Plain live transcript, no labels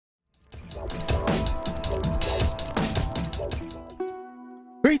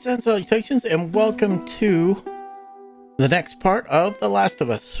Great and salutations, and welcome to the next part of The Last of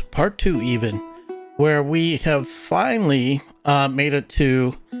Us, part 2 even, where we have finally made it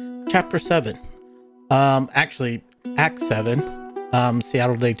to chapter 7. Actually, act 7,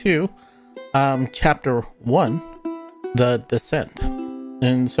 Seattle Day 2, chapter 1, The Descent.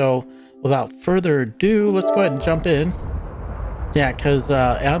 And so, without further ado, let's go ahead and jump in. Yeah, because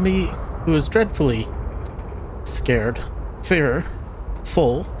Abby, who is dreadfully scared,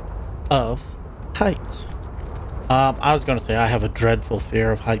 fearful of heights. I was going to say I have a dreadful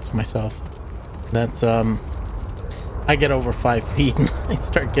fear of heights myself. That's, I get over 5 feet and I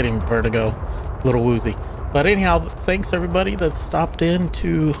start getting vertigo, a little woozy. But anyhow, thanks everybody that stopped in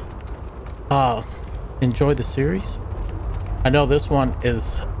to enjoy the series. I know this one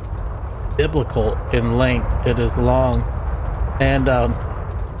is biblical in length. It is long and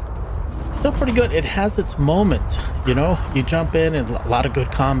still pretty good. It has its moments, you know. You jump in and a lot of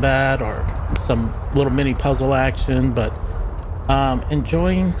good combat or some little mini puzzle action, but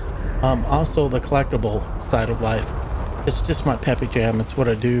enjoying also the collectible side of life. It's just my peppy jam. It's what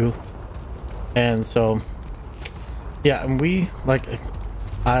I do. And so yeah, and we, like,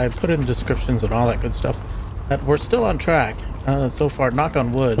 I put in descriptions and all that good stuff that we're still on track so far, knock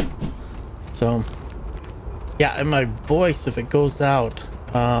on wood. So yeah, and my voice, if it goes out,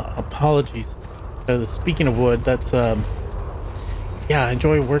 apologies, because speaking of wood, that's yeah, I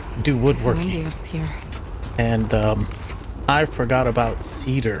enjoy do woodworking up here. and I forgot about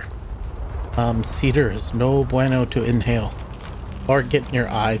cedar. Cedar is no bueno to inhale or get in your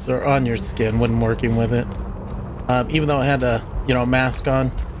eyes or on your skin when working with it. Even though I had a, you know, mask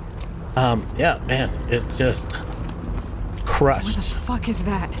on, yeah, man, it just crushed. What the fuck is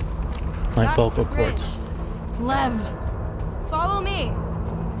that? My That's vocal the bridge. cords. Lev. Follow me.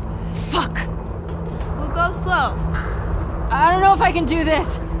 Fuck. We'll go slow. I don't know if I can do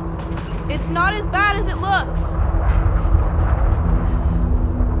this. It's not as bad as it looks.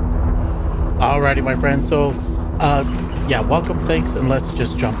 Alrighty, my friend. So, yeah, welcome, thanks, and let's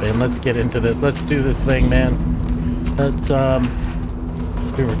just jump in. Let's get into this. Let's do this thing, man. Let's,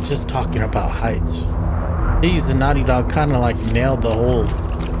 we were just talking about heights. Jeez, the Naughty Dog kind of like nailed the whole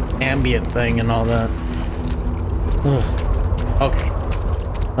ambient thing and all that. Ugh. Okay,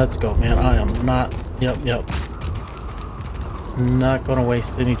 let's go, man. I am not, yep, not gonna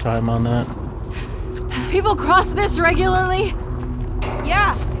waste any time on that. People cross this regularly?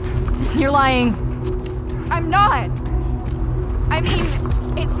 Yeah, You're lying. I'm not. I mean,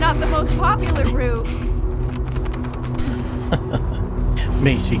 it's not the most popular route.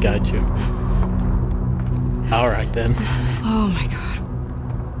 May she guide you. Alright then. Oh my god.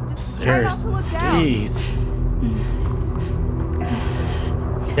 Just try not to look down. Jeez.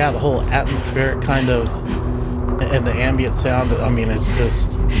 Yeah, the whole atmospheric kind of, and the ambient sound, I mean, it's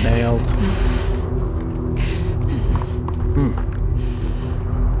just nailed.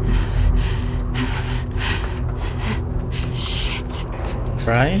 Shit.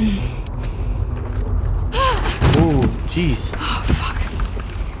 Right? Ooh, jeez. Oh fuck.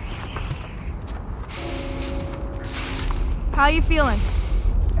 How you feeling?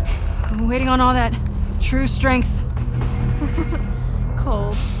 I'm waiting on all that true strength.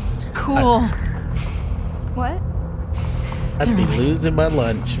 Cold. Cool. What? I'd be Never mind. losing my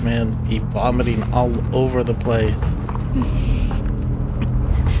lunch, man. Be vomiting all over the place.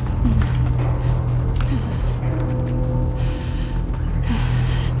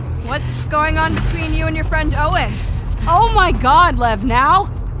 What's going on between you and your friend Owen? Oh my god, Lev,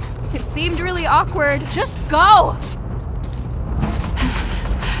 now? It seemed really awkward. Just go!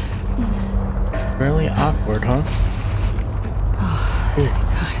 Really awkward, huh? Ooh.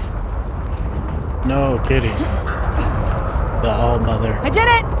 No kidding. The All-Mother. I did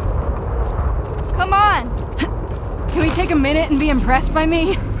it! Come on. Can we take a minute and be impressed by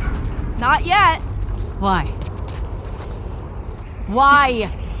me? Not yet. Why? Why?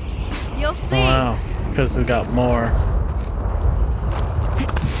 You'll see. Wow, because we got more.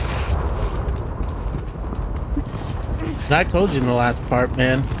 And I told you in the last part,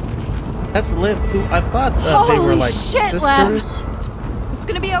 man. That's Liv, who I thought they were Holy like shit, sisters. Lev. It's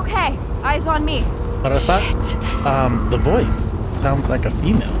gonna be okay. Eyes on me. But I thought the voice sounds like a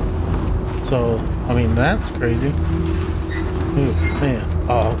female. So, I mean, that's crazy. Ooh, man.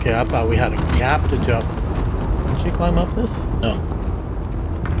 Oh, okay, I thought we had a gap to jump. Can she climb up this? No.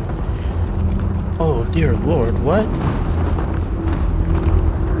 Oh, dear Lord, what?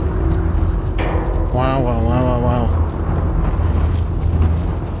 Wow, wow, wow, wow, wow.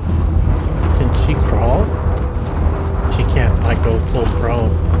 Can she crawl? She can't, like, go full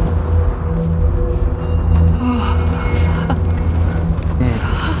prone.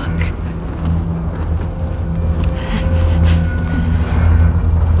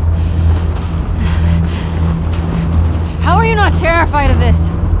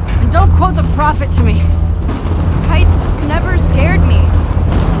 Don't quote the prophet to me. Heights never scared me.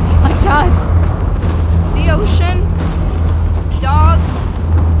 It does. The ocean, dogs.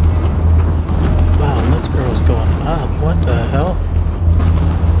 Wow, and this girl's going up. What the hell?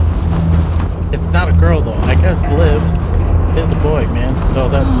 It's not a girl though. I guess Liv is a boy, man. So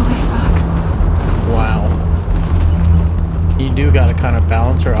that's... Holy fuck. Wow. You do gotta kind of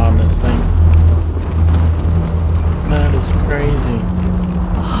balance her on this thing. That is crazy.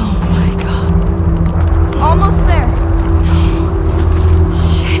 Oh my god. Almost there.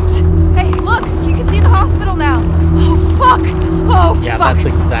 Shit. Hey, look! You can see the hospital now. Oh fuck. Oh Yeah, fuck. that's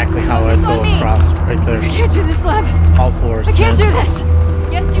exactly how I'd Focus go on me. across right there. I can't do this, Lev. All fours. I can't man. do this.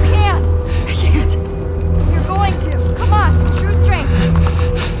 Yes, you can. I can't. You're going to. Come on, true strength.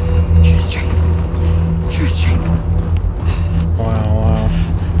 True strength. True strength. Wow, wow.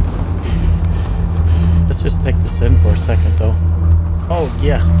 Let's just take this in for a second, though. Oh,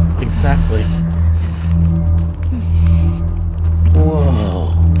 yes, exactly.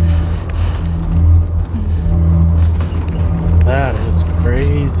 Whoa. That is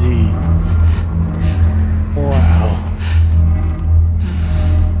crazy. Wow.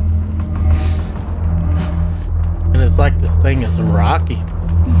 And it's like this thing is rocking.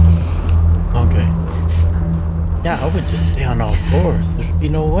 Okay. Yeah, I would just stay on all fours. There'd be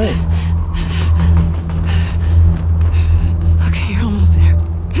no way. Okay, you're almost there.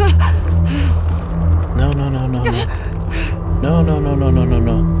 No, no, no, no, no. No, no, no, no, no, no,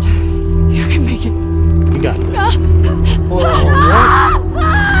 no. You can make it. You got this. Whoa,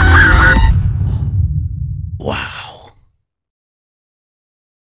 what? Wow.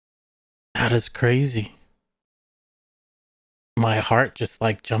 That is crazy. My heart just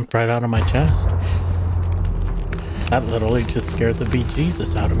like jumped right out of my chest. That literally just scared the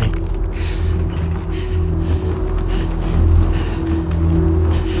bejesus out of me.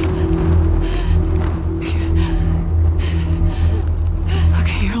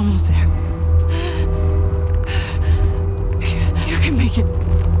 Okay, you're almost there. You can make it.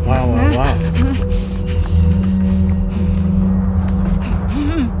 Wow, wow, wow.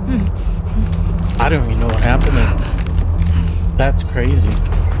 I don't even know what happened there. That's crazy.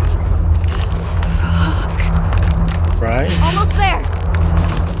 Right? Almost there. All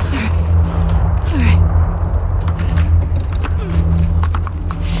right.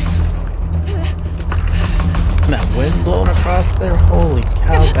 And that wind blowing across there, holy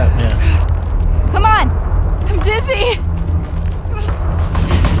cow, that man. Come on. I'm dizzy.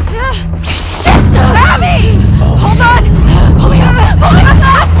 Shit! Grab me! Hold on! Hold me up.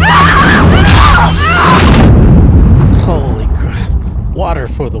 Holy crap. Water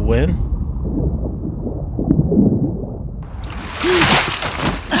for the win.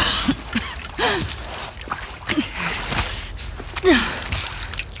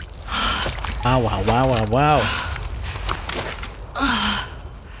 Wow, wow, wow, wow, wow.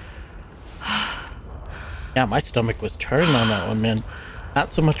 Yeah, my stomach was turning on that one, man.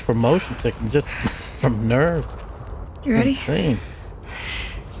 Not so much from motion sickness, just from nerves. You ready? Insane.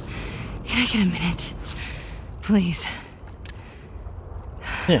 Can I get a minute? Please.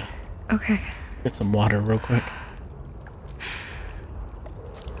 Yeah. Okay. Get some water real quick.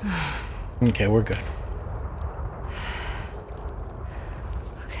 Okay, we're good.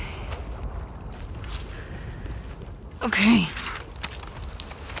 Okay.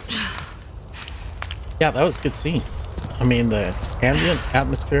 Yeah, that was a good scene. I mean, the ambient,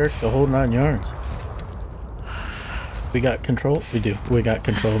 atmospheric, the whole 9 yards. We got control? We do. We got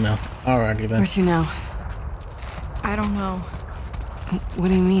control now. Alrighty then. Where to now? I don't know. What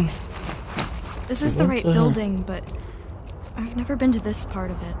do you mean? This is the What right the- building, but I've never been to this part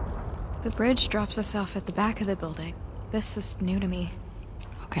of it. The bridge drops us off at the back of the building. This is new to me.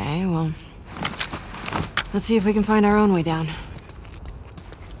 Okay, well, let's see if we can find our own way down.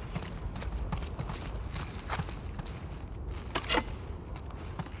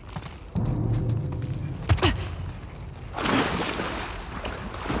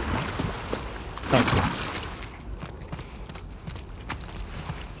 Okay.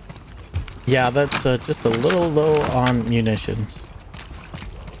 Yeah, that's just a little low on munitions.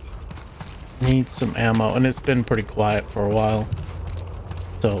 Need some ammo, and it's been pretty quiet for a while.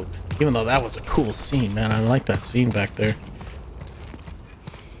 So, even though that was a cool scene, man, I like that scene back there.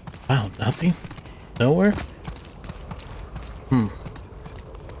 Wow, nothing? Nowhere?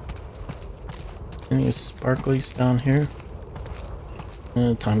 Any sparklies down here?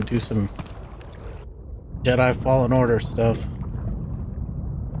 Time to do some Jedi Fallen Order stuff.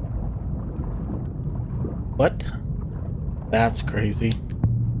 What? That's crazy.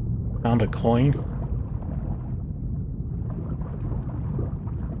 Found a coin.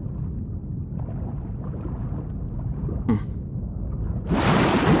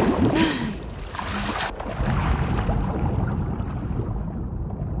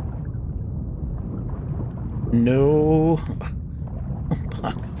 No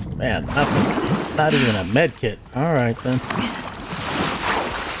boxes, man. Nothing. Not even a med kit. All right then.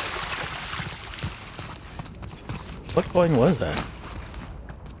 What coin was that?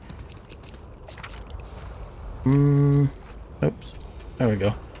 Oops. There we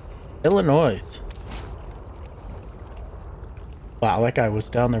go. Illinois. Wow, that guy was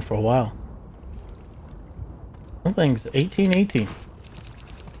down there for a while. Something's 1818.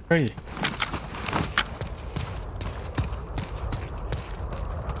 Crazy.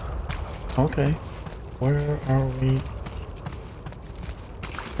 Okay. Where are we?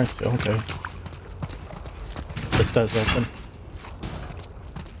 I see. Okay. This does open.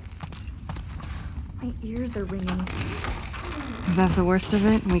 My ears are ringing. If that's the worst of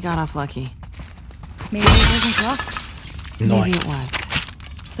it, we got off lucky. Maybe it wasn't luck. Maybe Nice. it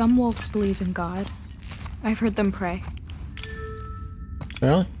was. Some wolves believe in God. I've heard them pray.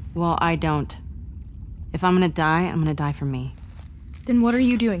 Really? Well, I don't. If I'm gonna die, I'm gonna die for me. Then what are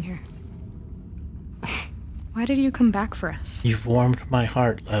you doing here? Why did you come back for us? You've warmed my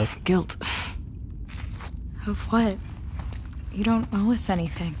heart, love. Guilt. Of what? You don't owe us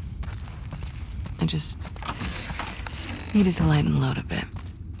anything. I just needed to lighten the load a bit.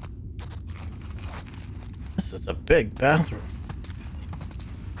 This is a big bathroom.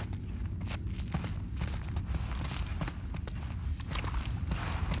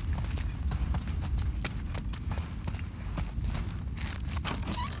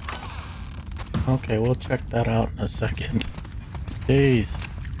 Okay, we'll check that out in a second. Jeez.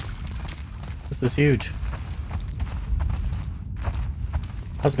 This is huge.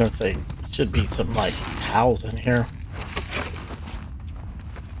 I was gonna say, should be some, like, towels in here.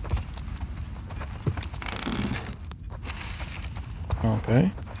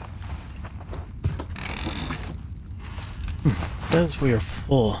 Okay. Says we are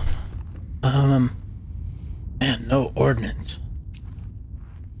full. Man, no ordnance.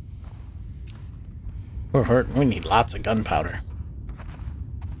 We're hurting. We need lots of gunpowder.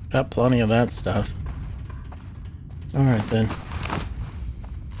 Got plenty of that stuff. Alright then.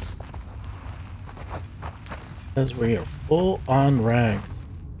 Says we are full on rags.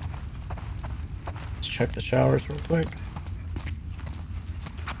 Let's check the showers real quick.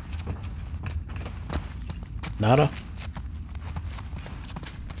 Nada.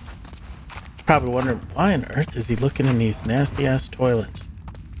 Probably wondering why on earth is he looking in these nasty ass toilets?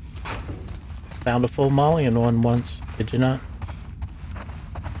 Found a full Molly in one once. Kid you not?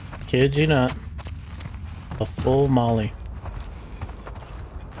 Kid you not? A full Molly.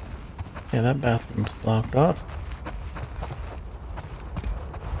 Yeah, that bathroom's blocked off.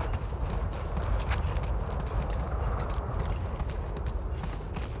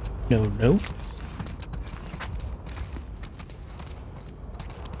 No, no.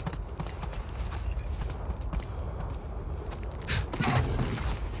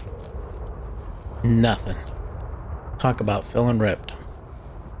 Nothing. Talk about feeling ripped.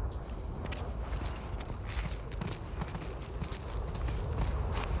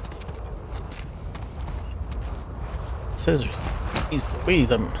 Scissors. Jeez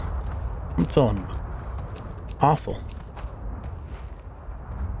Louise, I'm feeling awful.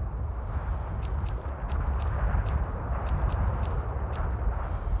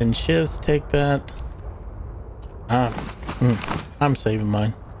 And shivs take that. I'm saving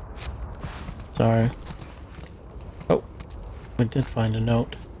mine. Sorry. Oh, we did find a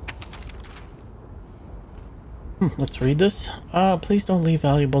note. Let's read this. Please don't leave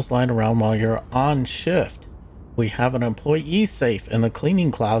valuables lying around while you're on shift. We have an employee safe in the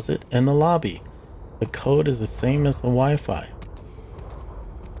cleaning closet in the lobby. The code is the same as the Wi-Fi.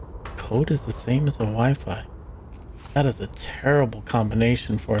 Code is the same as the Wi-Fi. That is a terrible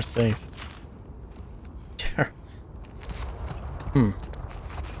combination for a safe. And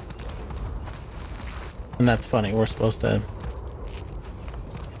that's funny. We're supposed to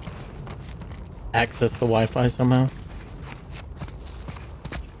access the Wi-Fi somehow.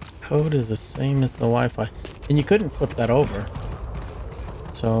 Code is the same as the Wi-Fi. And you couldn't flip that over.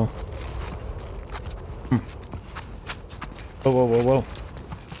 So... Whoa, whoa, whoa, whoa.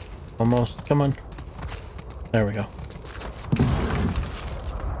 Almost. Come on. There we go.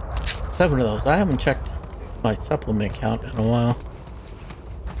 7 of those. I haven't checked my supplement count in a while.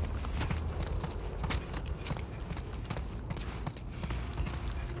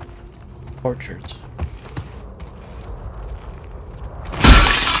 Orchards.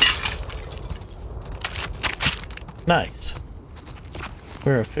 Nice.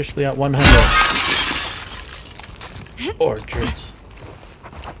 We're officially at 100. Orchards.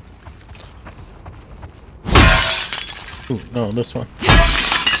 Ooh, no, this one.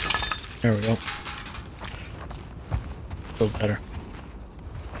 There we go. Feel better.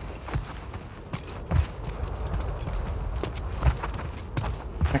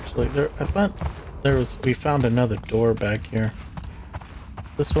 Actually, I thought we found another door back here.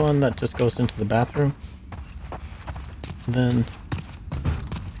 This one that just goes into the bathroom. And then,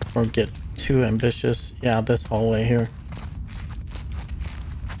 or get too ambitious. Yeah, this hallway here.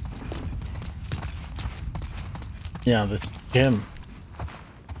 Yeah, this gym.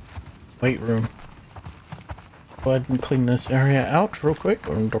 Weight room. Go ahead and clean this area out real quick.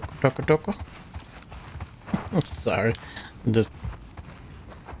 I'm sorry. I'm just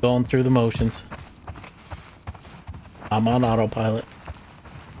going through the motions. I'm on autopilot.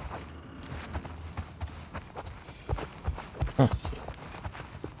 Oh, shit.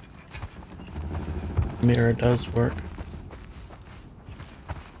 Mirror does work.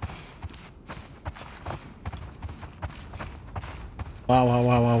 Wow, wow,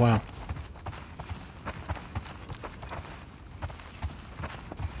 wow, wow, wow.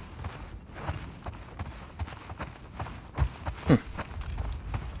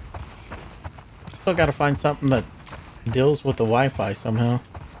 Still gotta find something that deals with the Wi-Fi somehow.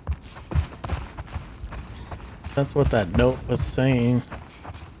 That's what that note was saying.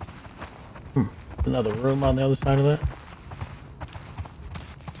 Another room on the other side of that.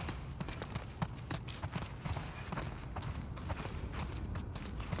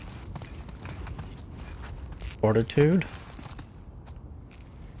 Fortitude.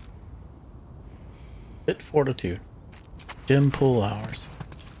 Fit fortitude. Gym pool hours.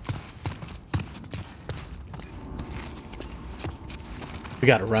 We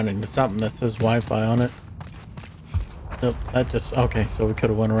gotta run into something that says Wi-Fi on it. Nope, that just... Okay, so we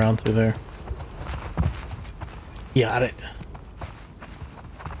could have went around through there. Got it.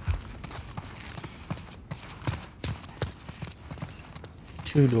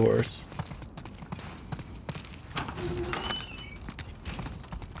 Two doors.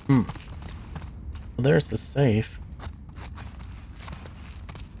 Well, there's the safe.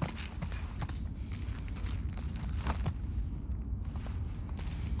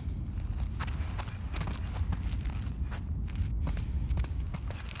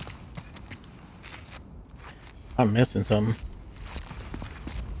 I'm missing something.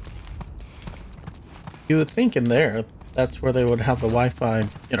 You would think in there, that's where they would have the Wi-Fi,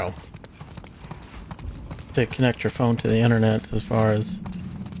 you know, to connect your phone to the internet as far as,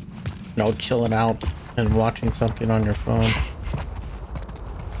 you know, chilling out and watching something on your phone.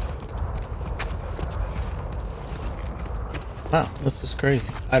 Wow, this is crazy.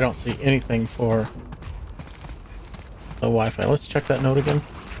 I don't see anything for the Wi-Fi. Let's check that note again.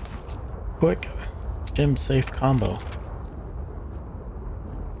 Quick. Gym safe combo.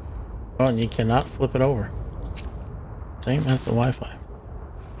 Oh, and you cannot flip it over. Same as the Wi-Fi.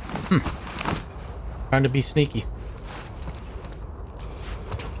 Trying to be sneaky.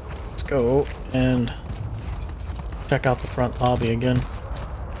 Let's go and check out the front lobby again.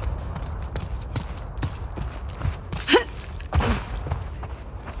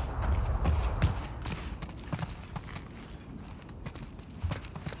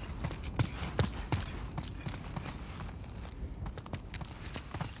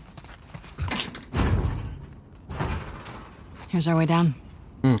 Here's our way down.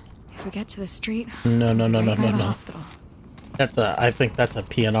 If we get to the street, No. hospital. That's I think that's a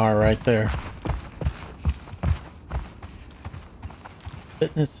PNR right there.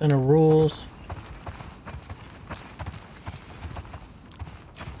 Fitness center rules.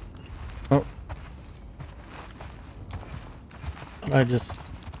 Oh. I just...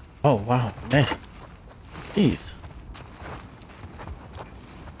 Oh, wow. Man. Jeez.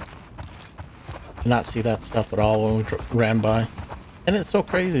 Did not see that stuff at all when we ran by. And it's so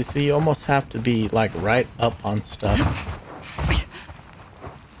crazy. See, you almost have to be like right up on stuff.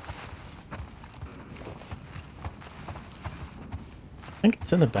 I think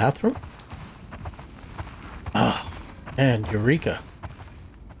it's in the bathroom. Oh, and Eureka.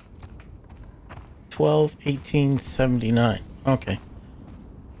 12/18/79. Okay.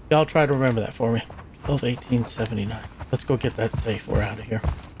 Y'all try to remember that for me. 12/18/79. Let's go get that safe. We're out of here.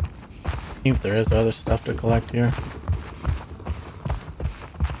 See if there is other stuff to collect here.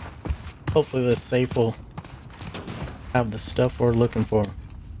 Hopefully this safe will have the stuff we're looking for.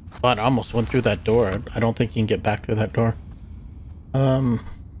 But I almost went through that door. I don't think you can get back through that door.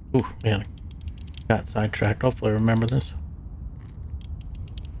 Ooh, man. Got sidetracked. Hopefully I remember this.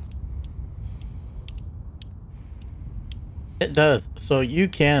 It does. So you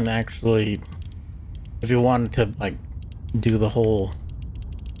can actually, if you wanted to like do the whole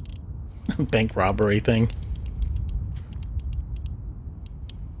bank robbery thing.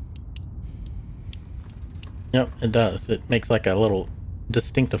 Yep, it does. It makes like a little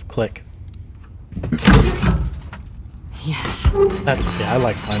distinctive click. Yes. That's okay. I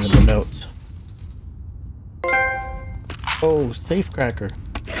like finding the notes. Oh, safecracker.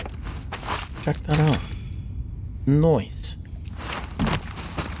 Check that out. Nice.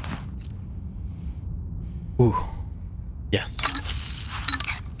 Ooh. Yes.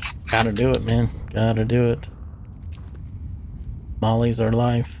 Gotta do it, man. Gotta do it. Molly's our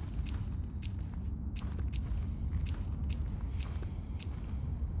life.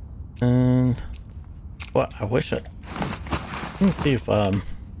 And what? I wish it. Let's see if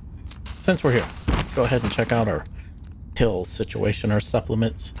since we're here, go ahead and check out our pill situation, our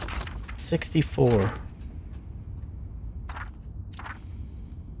supplements. 64.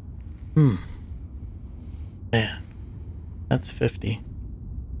 Man, that's 50.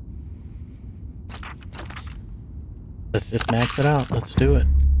 Let's just max it out. Let's do it.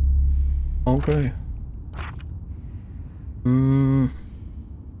 Okay.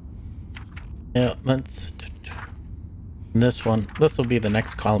 Yeah, let's... This one. This will be the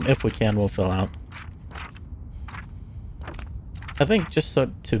next column. If we can, we'll fill out. I think just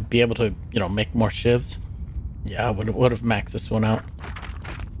so to be able to, you know, make more shivs. Yeah, I would have maxed this one out.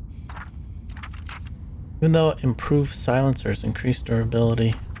 Even though improved silencers increase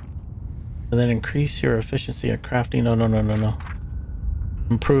durability. And then increase your efficiency at crafting. No.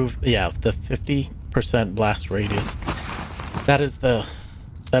 Improve, yeah, the 50% blast radius. That is the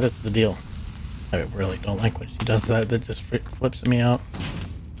deal. I really don't like when she does that. That just flips me out.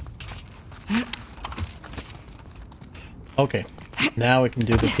 Okay, now we can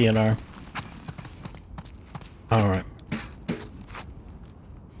do the PNR. All right.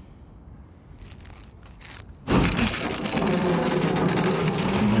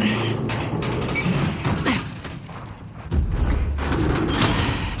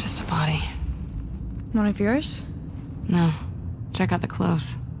 Just a body. One of yours? No. Check out the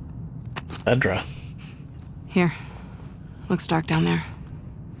clothes. FEDRA. Here. Looks dark down there.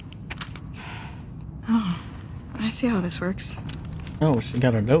 Oh, I see how this works. Oh, she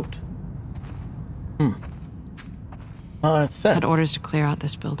got a note. It's set. Had orders to clear out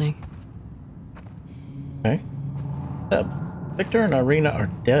this building. Okay. Victor and Irina are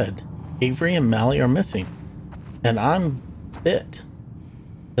dead. Avery and Mally are missing. And I'm bit.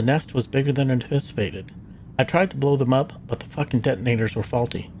 The nest was bigger than anticipated. I tried to blow them up, but the fucking detonators were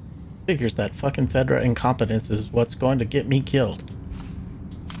faulty. Figures that fucking FEDRA incompetence is what's going to get me killed.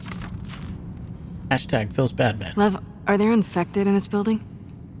 Hashtag feels bad, man. Lev, are there infected in this building?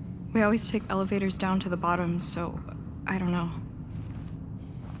 We always take elevators down to the bottom, so I don't know.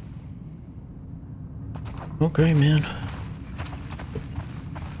 Okay, man.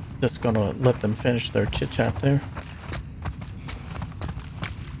 Just gonna let them finish their chit-chat there.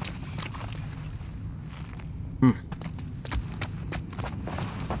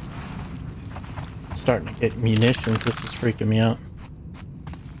 Starting to get munitions. This is freaking me out.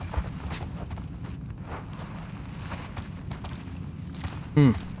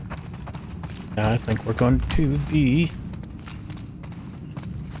 Yeah, I think we're going to be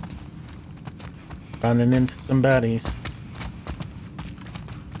running into some baddies.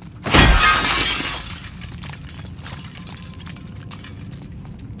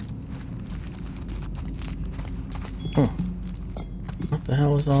 What the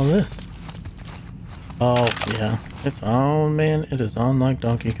hell is all this? Oh, yeah. It's on, man. It is on like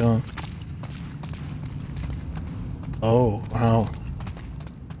Donkey Kong. Oh, wow.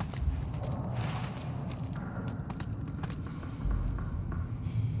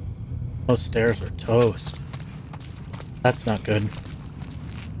 Those stairs are toast. That's not good.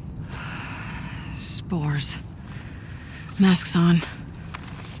 Spores. Masks on.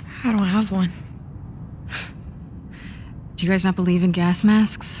 I don't have one. Do you guys not believe in gas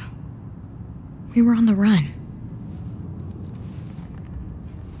masks? We were on the run.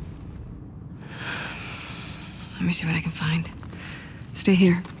 Let me see what I can find. Stay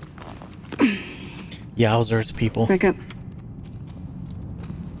here. Yowzers, people. Back up.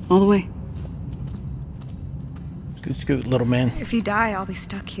 All the way. Scoot, scoot, little man. If you die, I'll be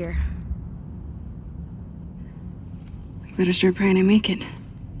stuck here. We better start praying I make it.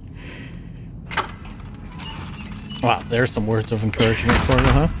 Wow, there's some words of encouragement for you,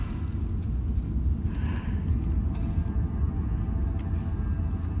 huh?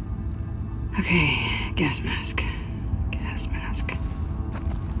 Okay, gas mask. Gas mask.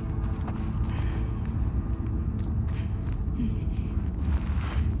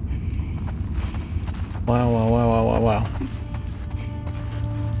 Wow. wow.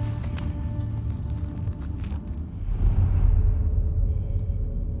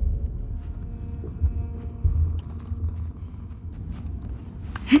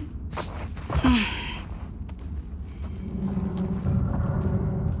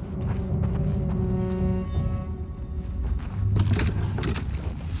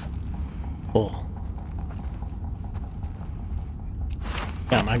 Cool.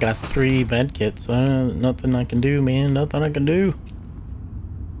 Damn, I got 3 med kits. Nothing I can do, man. Nothing I can do.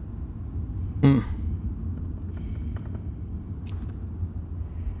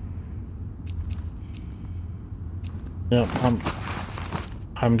 Yep,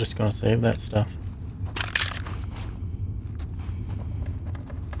 I'm just gonna save that stuff.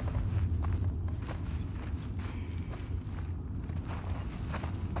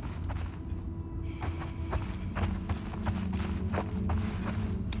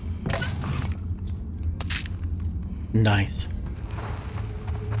 Nice.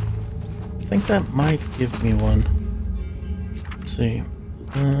 I think that might give me one. Let's see.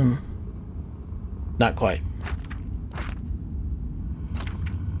 Not quite.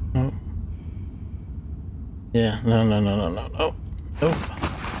 Oh. Yeah, no. Nope.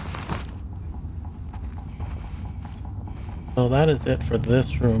 So that is it for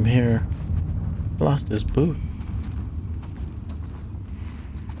this room here. Lost his boot.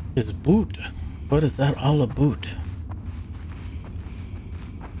 His boot? What is that all about?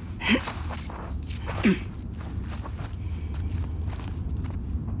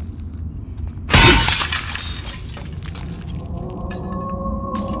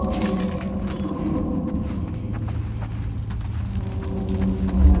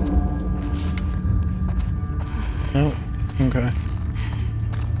 Oh, okay.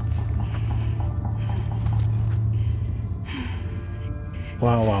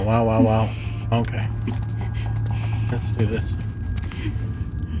 Wow. Okay. Let's do this.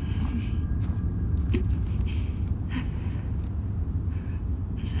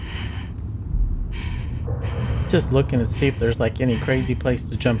 Just looking to see if there's like any crazy place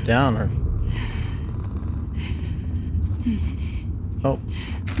to jump down or... Oh,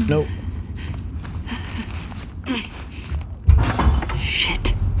 nope.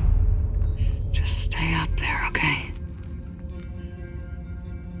 Shit. Just stay up there, okay?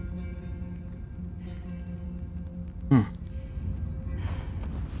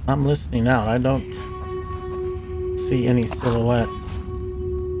 I'm listening out. I don't see any silhouettes.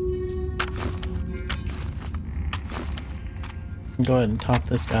 Go ahead and top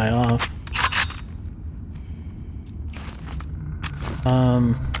this guy off.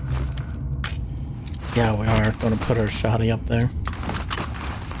 Yeah, we are going to put our shoddy up there.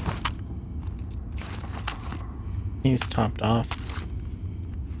 He's topped off.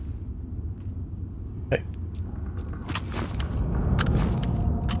 Okay.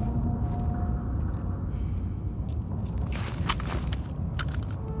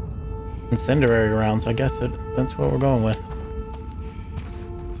 Incendiary rounds, I guess that's what we're going with.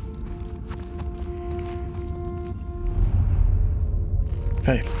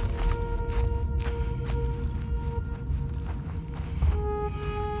 Okay.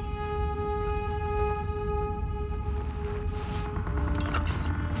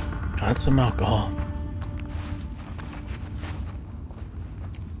 Got some alcohol.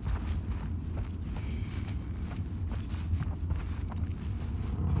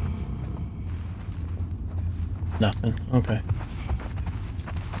 Nothing. Okay.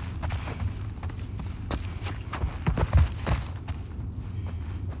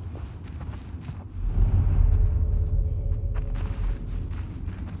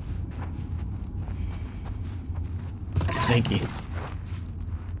 Sneaky.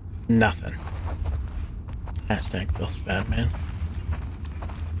 Nothing. Hashtag feels bad, man.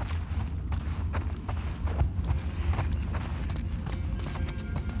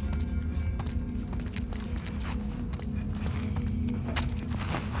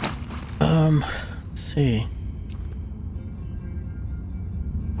 Let's see.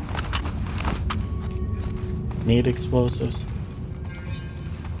 Need explosives.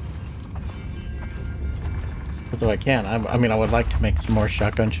 So I can. I mean, I would like to make some more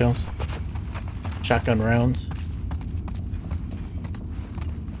shotgun shells. Shotgun rounds.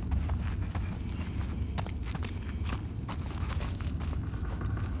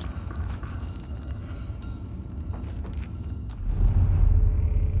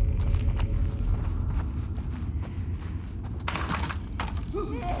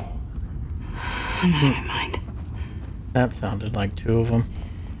 Never mind. That sounded like 2 of them.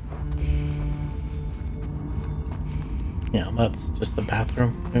 Yeah, that's just the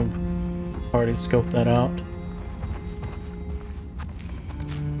bathroom. We've already scoped that out.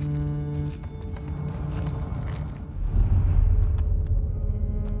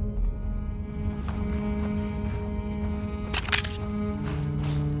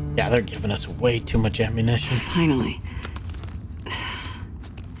 Yeah, they're giving us way too much ammunition. Finally.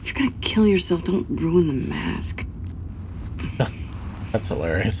 If you're gonna kill yourself, don't ruin the mask. That's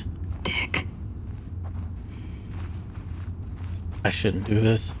hilarious. Dick. I shouldn't do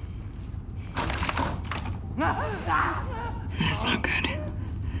this. That's not good.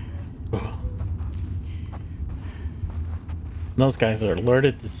 Ooh. Those guys are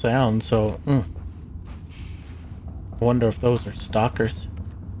alerted to sound, so... I wonder if those are stalkers.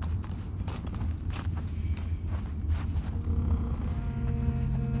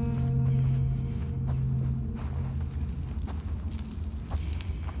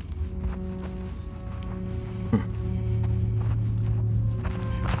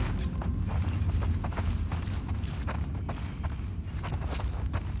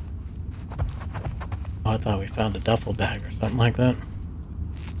 I thought we found a duffel bag or something like that.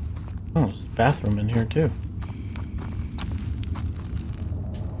 Oh, there's a bathroom in here too.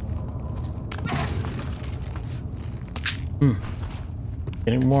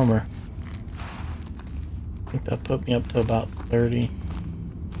 Getting warmer. I think that put me up to about 30.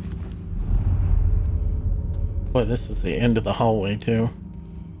 Boy, this is the end of the hallway too.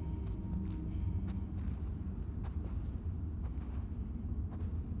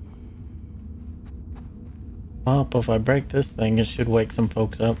 Well, if I break this thing, it should wake some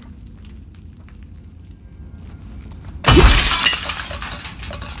folks up.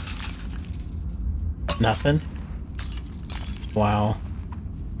 Nothing? Wow.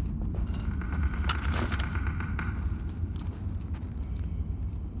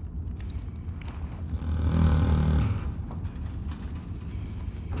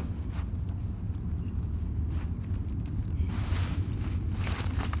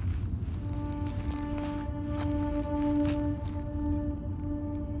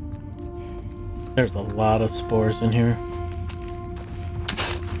 There's a lot of spores in here.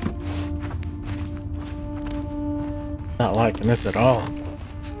 Not liking this at all.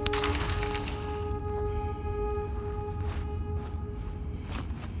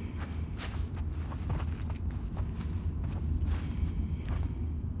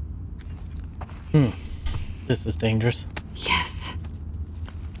 This is dangerous. Yes.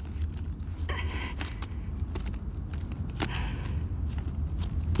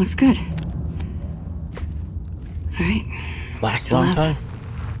 Looks good. Alright. Last long time.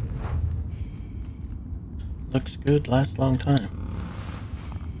 Looks good, last long time.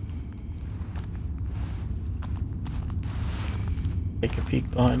 Take a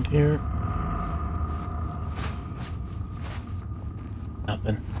peek behind here.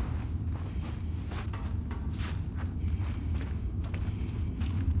 Nothing.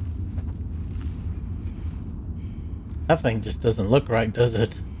 That thing just doesn't look right, does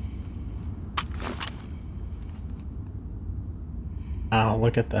it? Wow,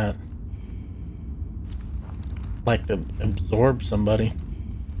 look at that. Like to absorb somebody.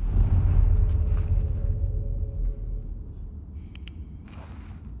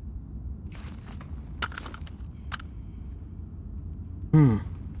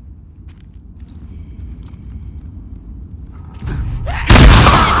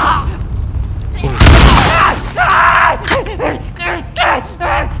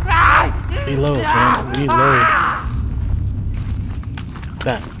 Reload, man. Reload.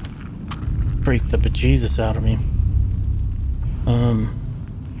 That freaked the bejesus out of me.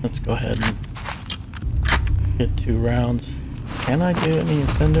 Let's go ahead and get 2 rounds. Can I do any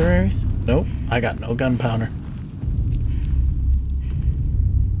incendiaries? Nope, I got no gunpowder.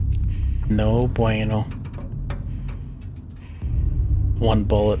 No bueno. 1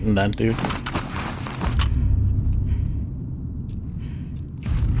 bullet in that dude.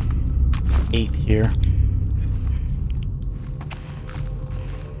 Eight here.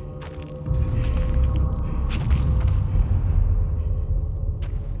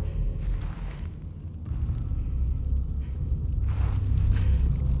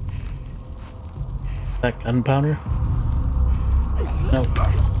 That gunpowder? Nope.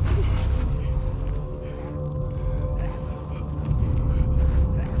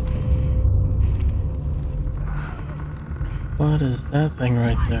 What is that thing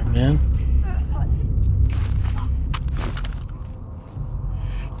right there, man?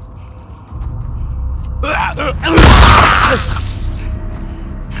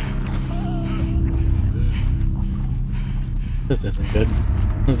 This isn't good.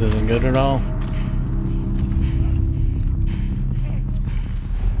 This isn't good at all.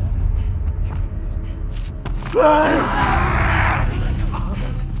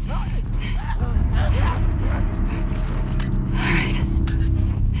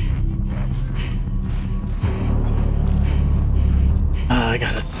 I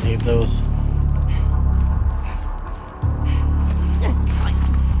gotta save those.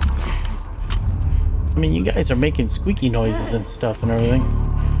 I mean, you guys are making squeaky noises and stuff and everything.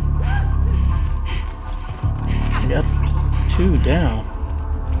 I got 2 down.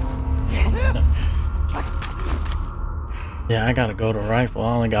 Yeah, I gotta go to rifle.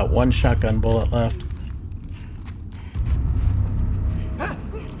 I only got 1 shotgun bullet left.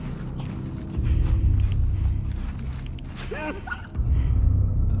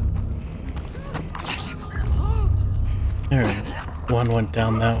 There we go. 1 went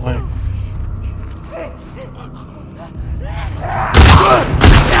down that way.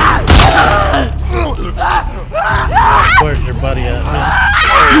 Where's your buddy at, man?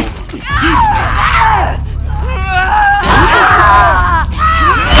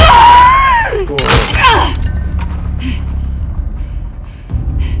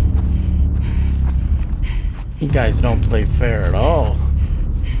 You guys don't play fair at all.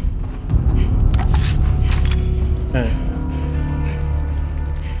 Okay.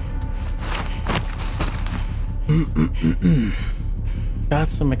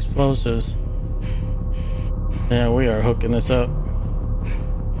 Got some explosives. Yeah, we are hooking this up.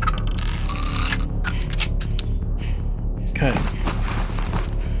 Okay.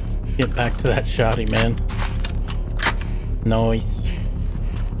 Get back to that shotty, man. Nice.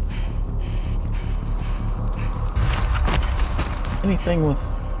 Anything with...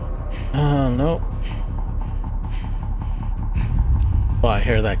 nope. Oh, I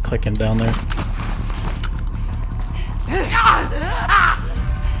hear that clicking down there.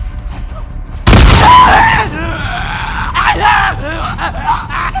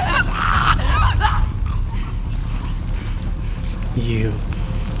 You.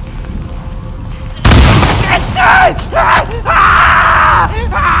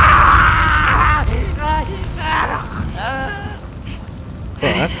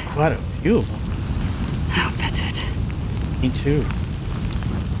 Well, that's quite a few of them. I hope that's it. Me too.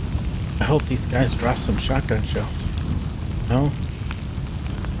 I hope these guys drop some shotgun shells. No?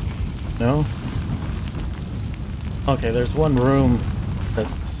 No? Okay, there's one room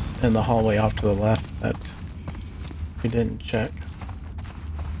that's in the hallway off to the left that we didn't check.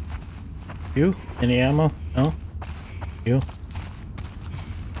 You? Any ammo? No? You?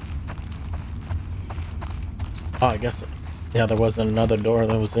 Oh, I guess... Yeah, there wasn't another door.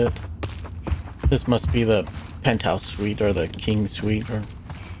 That was it. This must be the penthouse suite or the king suite or...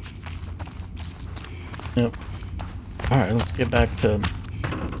 Yep. Alright, let's get back to...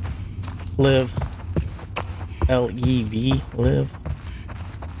 Live. L-E-V. Live.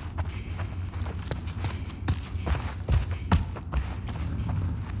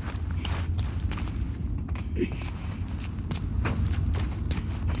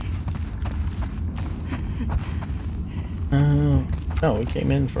 No, we came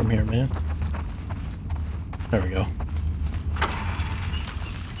in from here, man. There we go.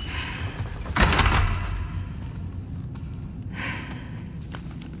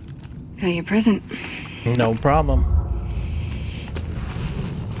 Got your present. No problem.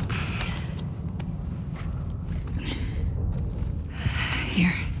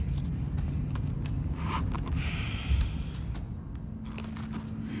 Here.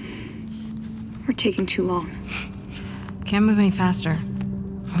 We're taking too long. Can't move any faster.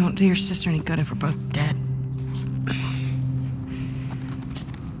 It won't do your sister any good if we're both dead.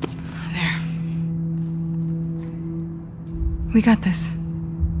 There. We got this.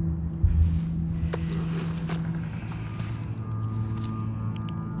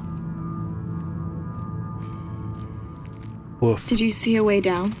 Woof. Did you see a way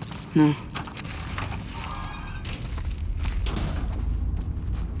down? No.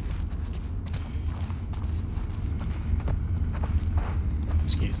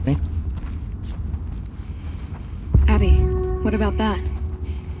 Excuse me. Abby, what about that?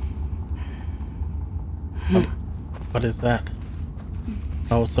 What is that?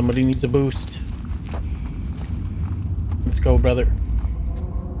 Oh, somebody needs a boost. Let's go, brother.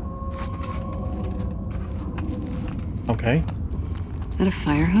 Okay. Is that a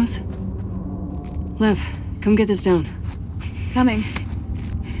fire hose? Lev, come get this down. Coming.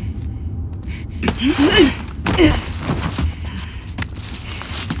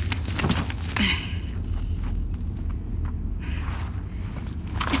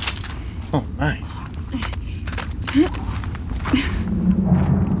 Oh, nice.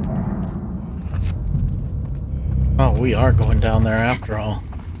 Oh, we are going down there after all.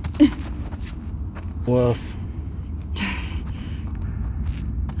 Woof.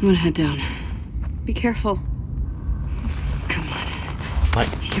 I'm gonna head down. Be careful. Come on.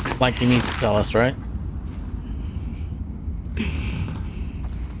 Like he needs to tell us, right?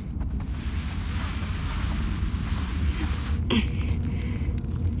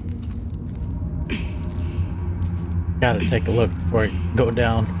 Gotta take a look before I go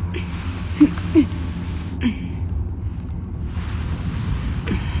down.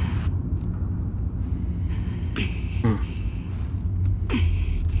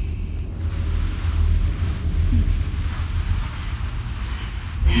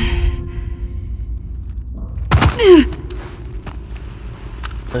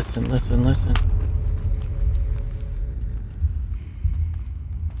 Listen.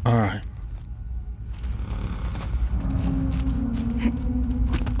 All right.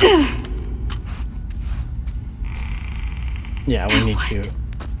 Yeah, we need to.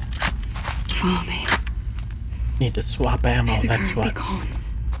 Follow me. Need to swap ammo. That's what.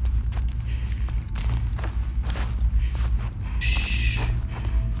 Shh.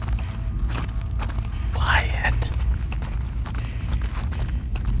 Quiet.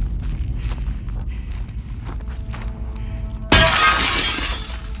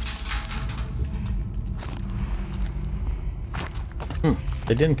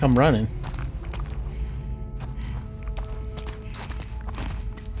 They didn't come running.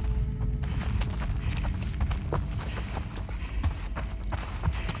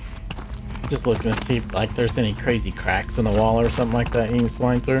 Just looking to see if like there's any crazy cracks in the wall or something like that you can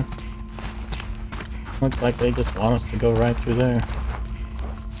slide through. Looks like they just want us to go right through there.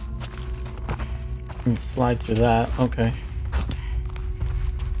 And slide through that. Okay.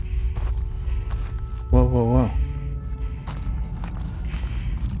 Whoa.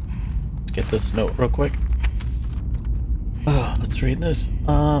 Let's get this note real quick. Oh, let's read this.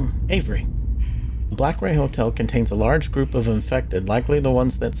 Avery. The Black Ray Hotel contains a large group of infected, likely the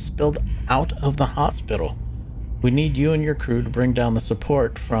ones that spilled out of the hospital. We need you and your crew to bring down the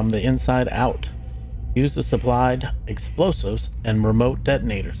support from the inside out. Use the supplied explosives and remote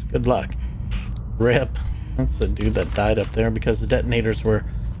detonators. Good luck. RIP. That's the dude that died up there because the detonators were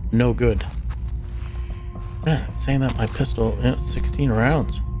no good. Man, it's saying that my pistol, 16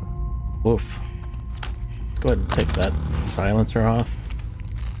 rounds. Woof. Let's go ahead and take that silencer off.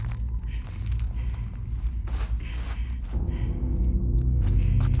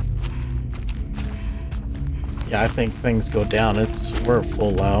 Yeah, I think things go down. We're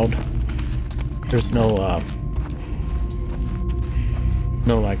full loud. There's no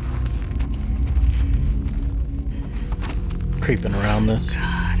like creeping around this.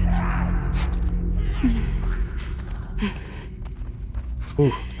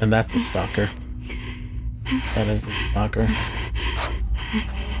 Ooh, and that's a stalker. That is a stalker.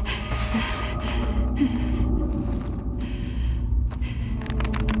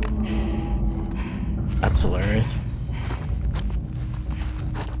 That's hilarious.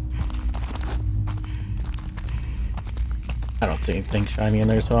 I don't see anything shiny in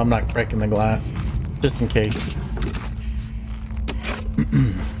there, so I'm not breaking the glass. Just in case.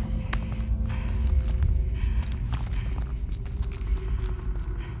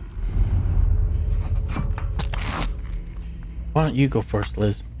 Why don't you go first,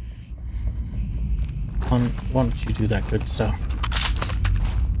 Liz? Why don't you do that good stuff?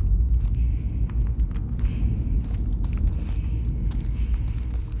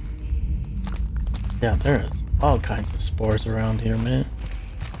 Yeah, there is all kinds of spores around here, man.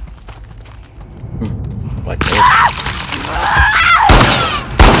 Like this.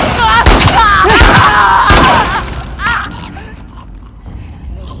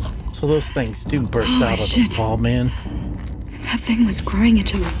 So those things do burst out of the wall, man. That thing was growing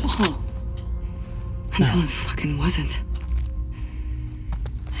into the wall. Until it fucking wasn't.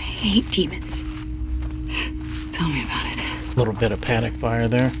 I hate demons. Tell me about it. A little bit of panic fire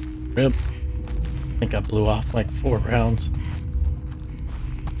there. RIP. I think I blew off like 4 rounds.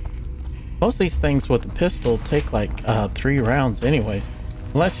 Most of these things with the pistol take like 3 rounds anyways.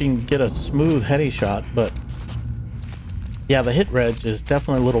 Unless you can get a smooth heady shot, but yeah, the hit reg is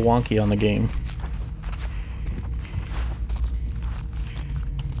definitely a little wonky on the game.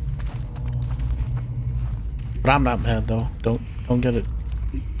 But I'm not mad though. Don't get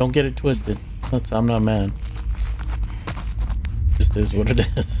it twisted. I'm not mad. Just is what it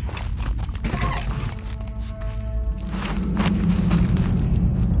is.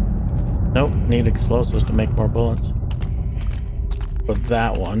 Nope, need explosives to make more bullets. For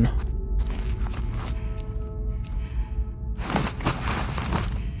that one.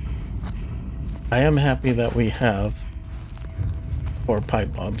 I am happy that we have 4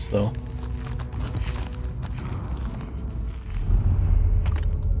 pipe bombs though.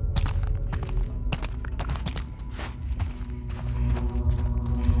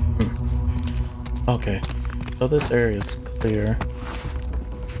 Okay, so this area is clear.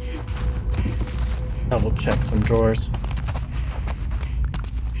 Double check some drawers.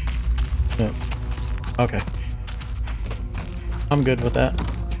 Okay. I'm good with that.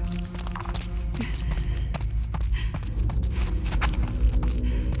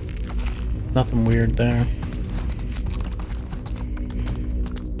 Nothing weird there.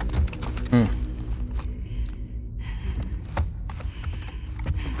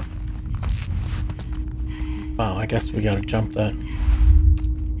 Wow, I guess we gotta jump that.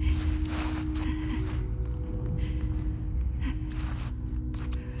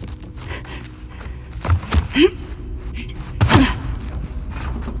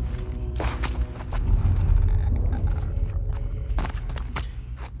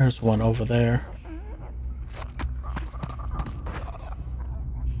 There's one over there.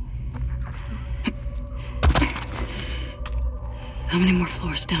 How many more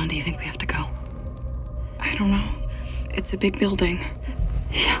floors down do you think we have to go? I don't know. It's a big building.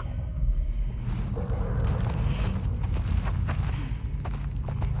 Yeah.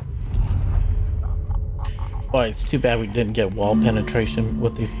 Boy, it's too bad we didn't get wall penetration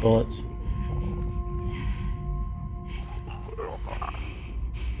with these bullets.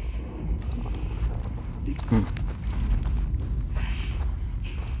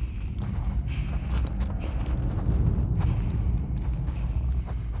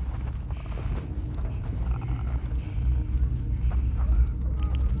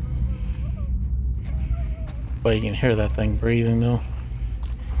 But you can hear that thing breathing though.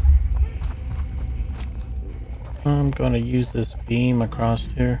 I'm gonna use this beam across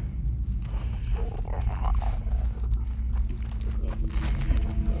here.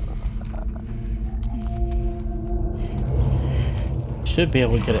 Should be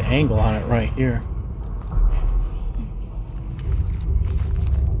able to get an angle on it right here.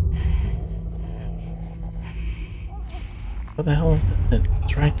 What the hell is it?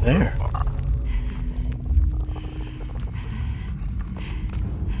 It's right there.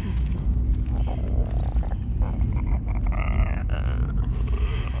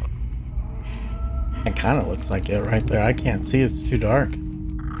 It kind of looks like it right there. I can't see, it's too dark.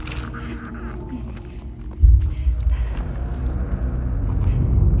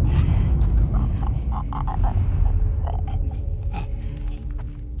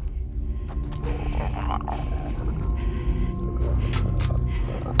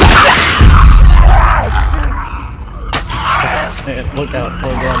 Hey, look out, we're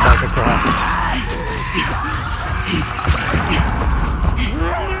going back across.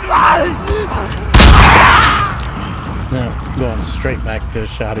 No, going straight back to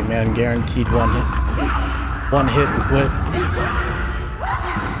Shoddy, man. Guaranteed one hit. One hit and quit.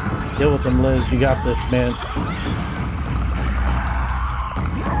 Deal with him, Liz. You got this, man.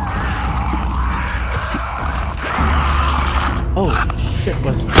 Oh, shit,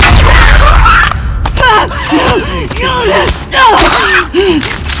 was it?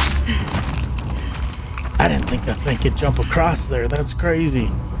 I didn't think that thing could jump across there. That's crazy.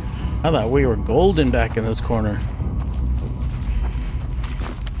 I thought we were golden back in this corner.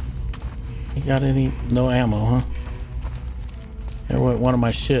 You got any? No ammo, huh? There went one of my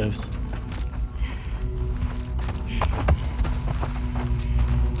shivs.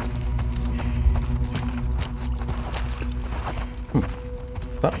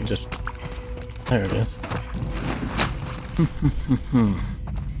 Thought we just... There it is.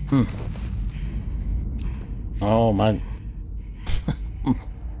 Oh, my...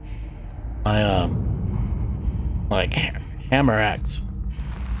 my, like, hammer axe.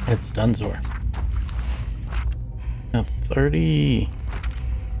 It's Dunzor. Now 30...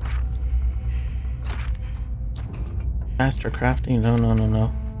 Faster crafting?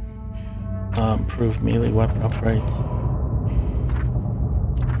 No. Improved melee weapon upgrades.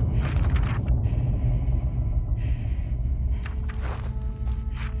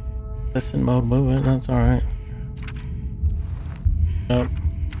 Listen mode movement, that's alright. Nope.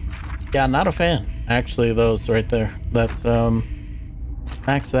 Yeah, not a fan. Actually, those right there. That's,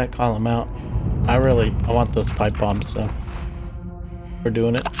 max that column out. I want this pipe bomb stuff. We're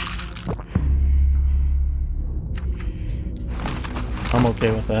doing it. I'm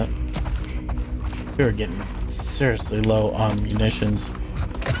okay with that. We're getting seriously low on munitions.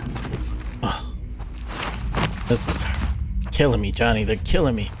 Oh. This is killing me, Johnny. They're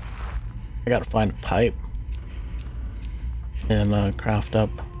killing me. I gotta find a pipe and craft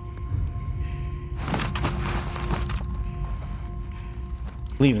up.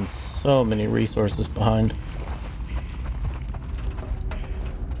 Leaving so many resources behind.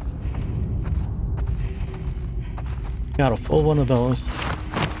 Got a full one of those.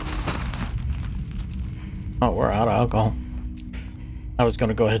 Oh, we're out of alcohol. I was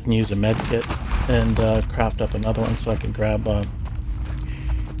gonna go ahead and use a med kit and craft up another one so I can grab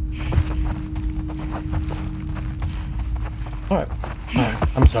Alright.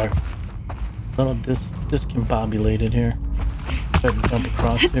 Alright, I'm sorry. A little discombobulated here. Try to jump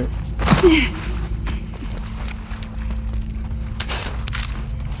across here.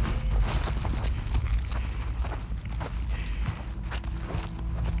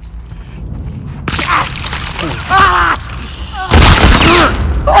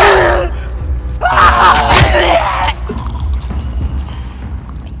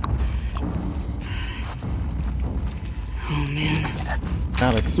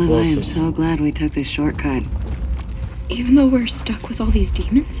 Well, I am so glad we took this shortcut. Even though we're stuck with all these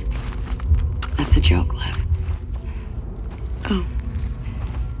demons? That's the joke, Liv. Oh.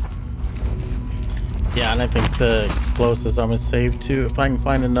 Yeah, and I think the explosives I'm gonna save too. If I can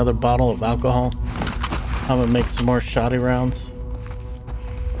find another bottle of alcohol, I'm gonna make some more shoddy rounds.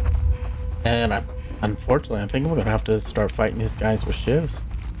 And unfortunately, I think we're gonna have to start fighting these guys with shivs.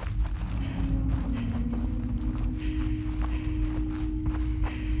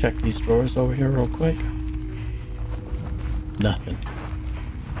 Check these drawers over here real quick. Nothing.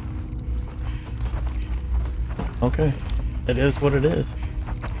 Okay. It is what it is.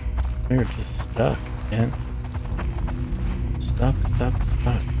 We're just stuck, man. Stuck.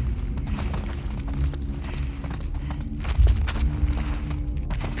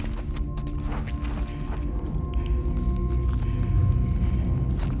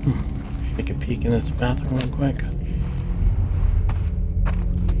 Take a peek in this bathroom real quick.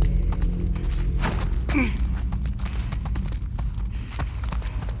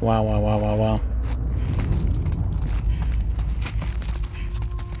 Wow.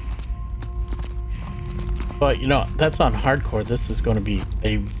 But you know, that's on hardcore. This is going to be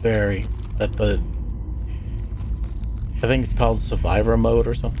a very I think it's called survivor mode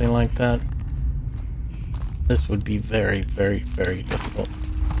or something like that. This would be very difficult.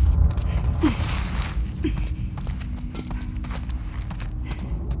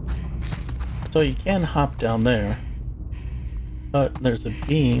 So you can hop down there, but there's a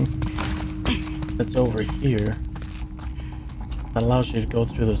beam that's over here that allows you to go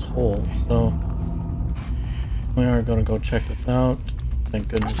through this hole. So we are going to go check this out. Thank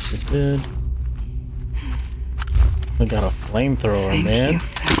goodness we did. We got a flamethrower, man.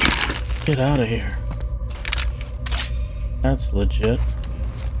 Get out of here. That's legit.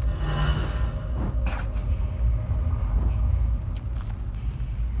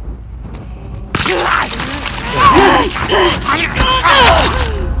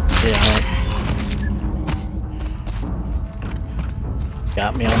 Yeah,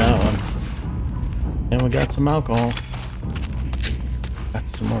 got me on that one. And we got some alcohol. Got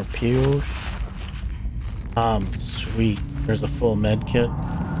some more pews. Sweet. There's a full med kit.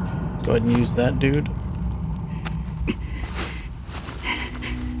 Go ahead and use that, dude.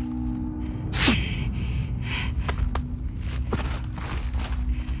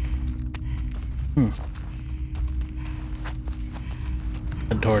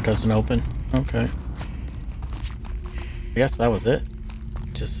 The door doesn't open. Okay. I guess that was it.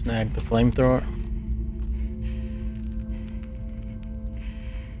 Just snagged the flamethrower.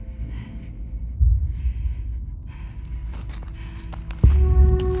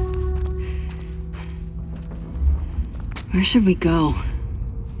 Where should we go?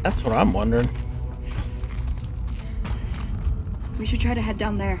 That's what I'm wondering. We should try to head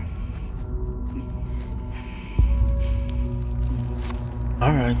down there.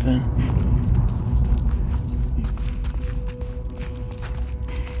 Alright then.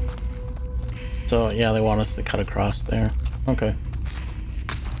 So yeah, they want us to cut across there. Okay.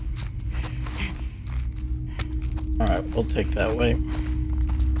 Alright, we'll take that way.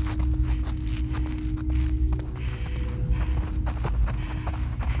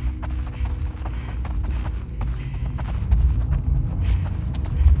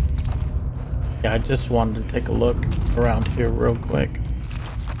 Yeah, I just wanted to take a look around here real quick.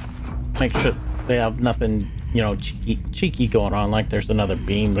 Make sure they have nothing, you know, cheeky going on, like there's another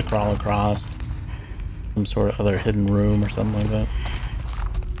beam to crawl across. Some sort of other hidden room or something like that.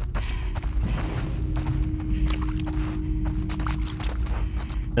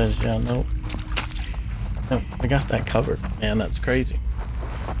 Because, yeah, nope. No, I got that covered. Man, that's crazy.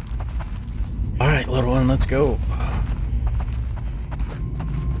 Alright, little one, let's go.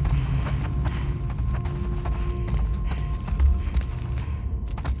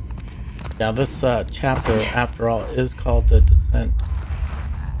 Now this chapter, after all, is called The Descent.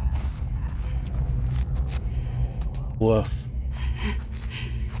 Woof.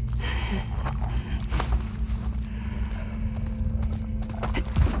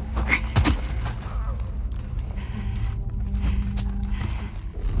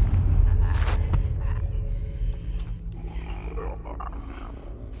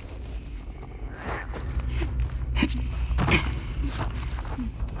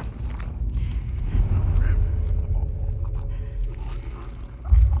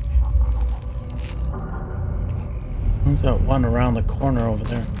 He's got one around the corner over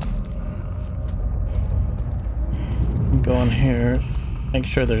there. Go in here. Make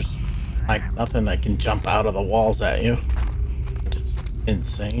sure there's like nothing that can jump out of the walls at you. Which is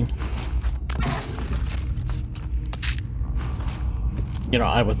insane. You know,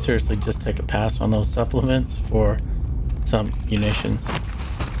 I would seriously just take a pass on those supplements for some munitions.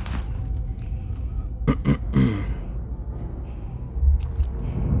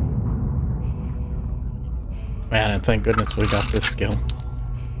 Man, and thank goodness we got this skill.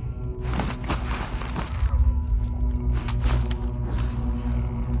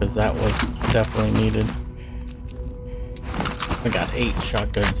 Because that was definitely needed. I got 8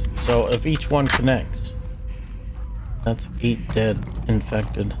 shotguns. So if each one connects, that's 8 dead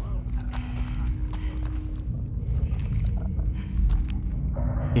infected.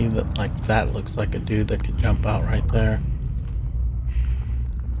 See that, like that looks like a dude that could jump out right there.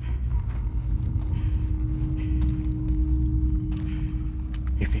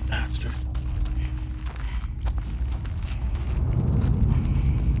 Creepy bastard.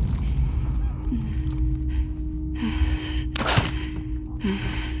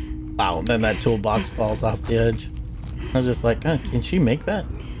 Wow, and then that toolbox falls off the edge. I was just like, can she make that?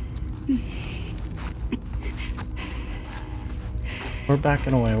 We're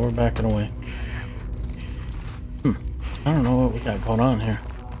backing away, we're backing away. I don't know what we got going on here.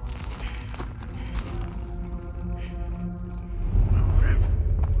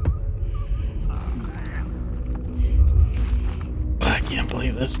 I can't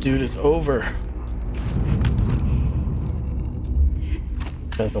believe this dude is over.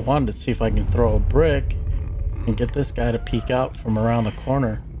 Because I wanted to see if I can throw a brick and get this guy to peek out from around the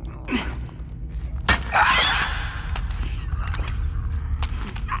corner.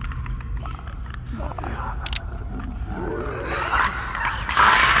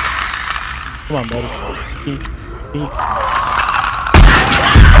 Come on, buddy. Peek, peek.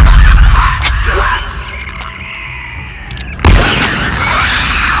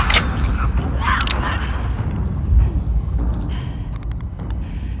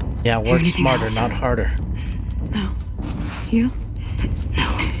 Yeah, work smarter, else? Not harder. No. You?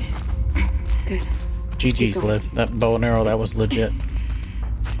 No. Good. GG's live. That bow and arrow, that was legit.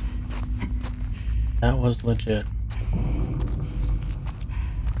 That was legit.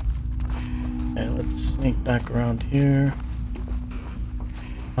 Okay, let's sneak back around here.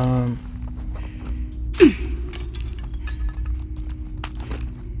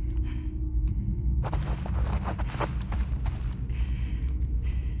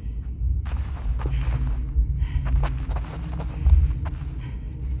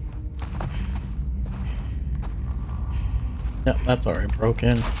 Yep, that's already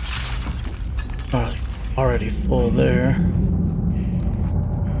broken. Already full there.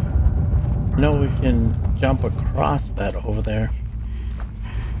 No, we can jump across that over there.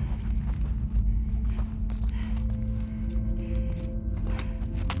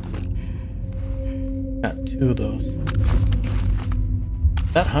 Got 2 of those.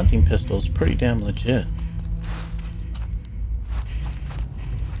 That hunting pistol is pretty damn legit.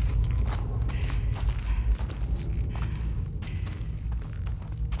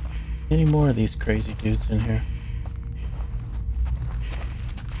 Any more of these crazy dudes in here?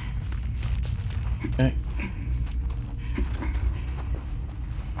 Okay.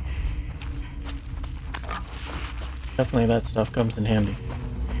 Definitely that stuff comes in handy.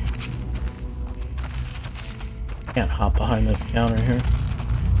 Can't hop behind this counter here.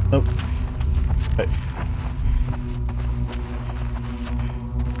 Nope. Okay.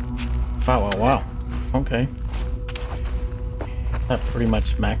 Wow, wow, wow. Okay. That pretty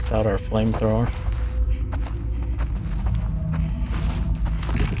much maxed out our flamethrower.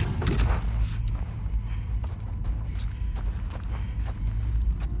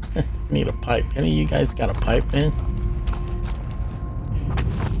 Need a pipe. Any of you guys got a pipe, man?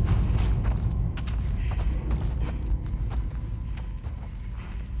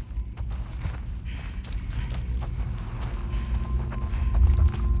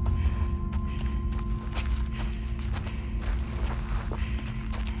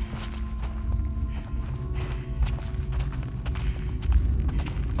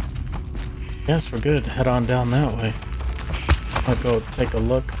 Yes, we're good. Head on down that way. I'll go take a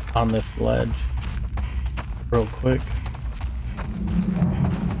look on this ledge real quick.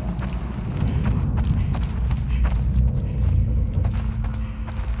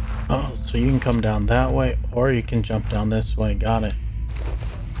 Oh, so you can come down that way or you can jump down this way. Got it.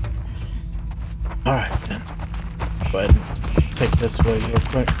 Alright then. Go ahead and take this way real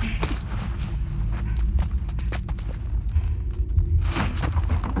quick.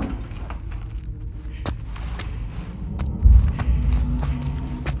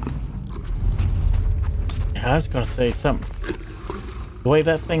 I was gonna say something. The way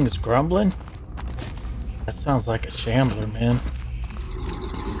that thing's grumbling, that sounds like a shambler, man.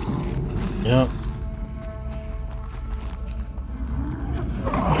 Yep.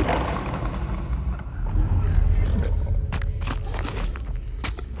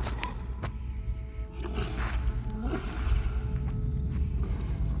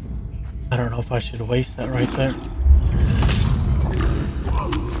 I don't know if I should waste that right there.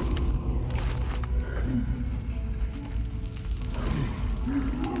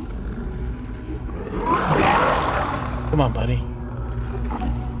 Come on, buddy.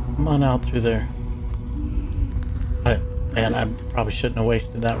 Come on out through there. Man, I probably shouldn't have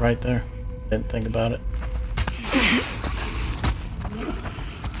wasted that right there. Didn't think about it.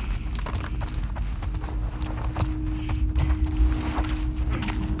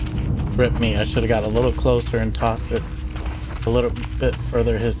 Rip me. I should have got a little closer and tossed it a little bit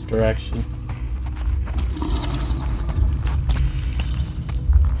further his direction.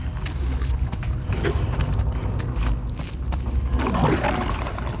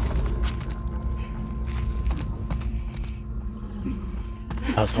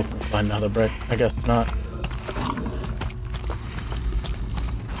 I was hoping to find another brick. I guess not.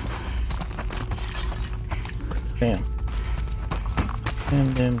 Damn.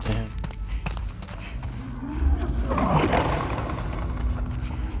 Damn.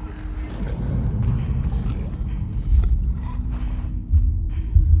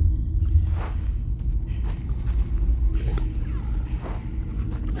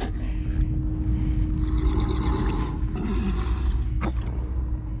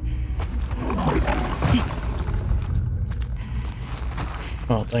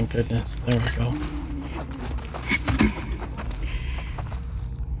 Oh, thank goodness. There we go.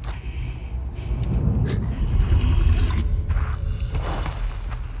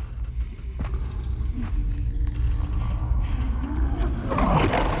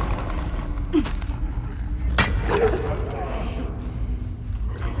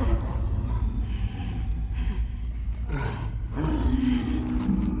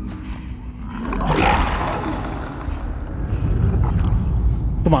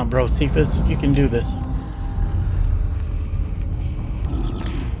 Come on, bro, Cephas, you can do this.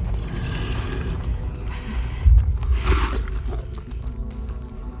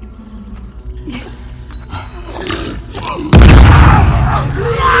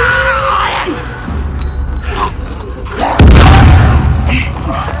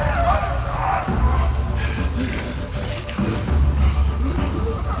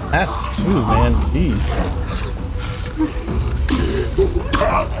 That's true, man. Jeez.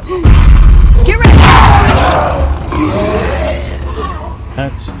 Get ready!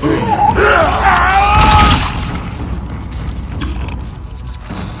 That's three.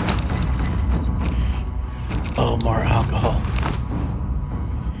 Oh, more alcohol.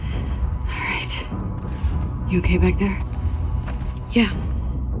 Alright. You okay back there? Yeah.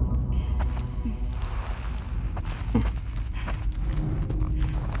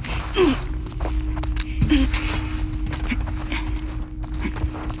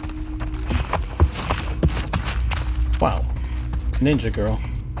 Wow. Ninja girl.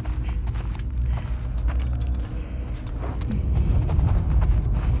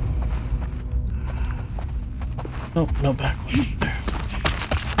 Oh, no back one there.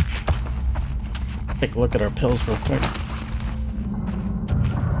 Take a look at our pills real quick.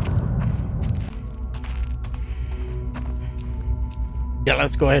 Yeah,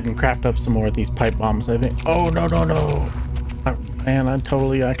 let's go ahead and craft up some more of these pipe bombs, I think. Oh, no. Man, I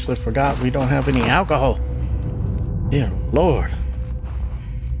totally actually forgot we don't have any alcohol. Dear Lord.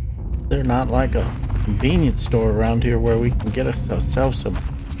 They're not like a convenience store around here where we can get ourselves some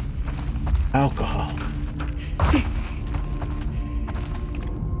alcohol.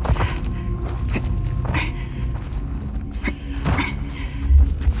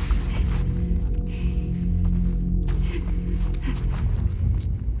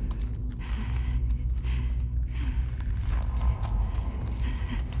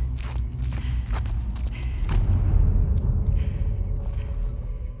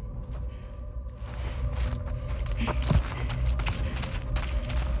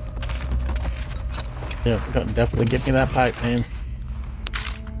 Yeah, definitely get me that pipe, man.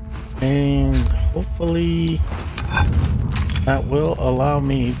 And hopefully that will allow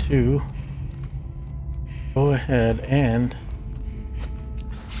me to go ahead and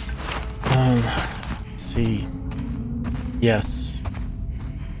let's see. Yes.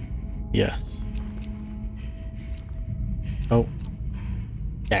 Oh.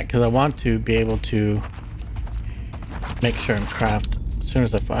 Yeah, because I want to be able to make sure and craft as soon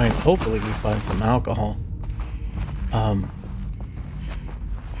as I find, hopefully we find some alcohol.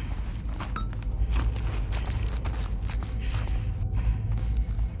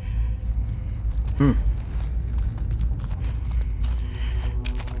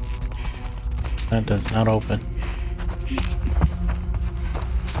 That does not open.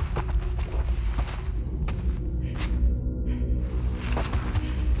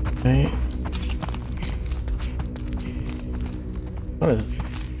 Okay. What is...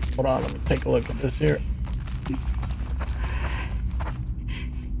 Hold on, let me take a look at this here.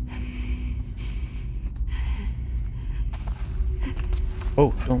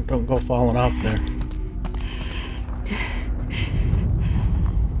 Oh, don't go falling off there.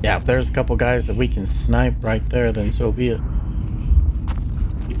 Yeah, if there's a couple guys that we can snipe right there, then so be it.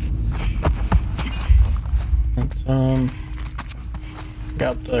 Let's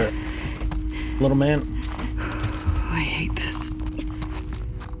got there, little man. I hate this.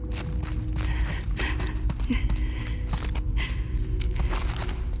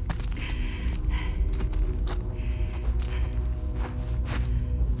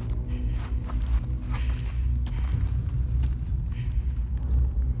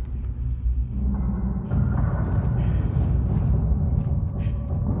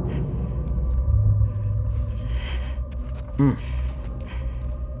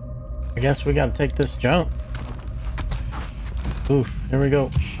 I guess we gotta take this jump. Oof, here we go.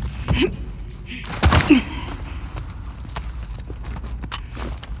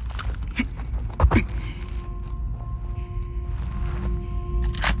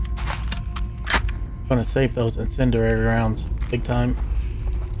 Gonna save those incendiary rounds big time.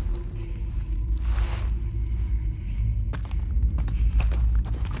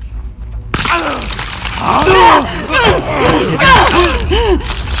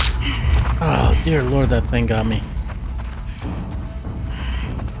 Oh dear Lord, that thing got me.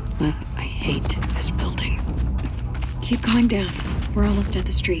 I hate this building. Keep going down. We're almost at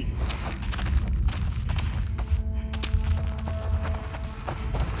the street.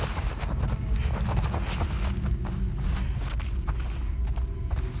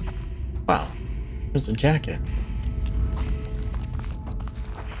 Wow, there's a jacket.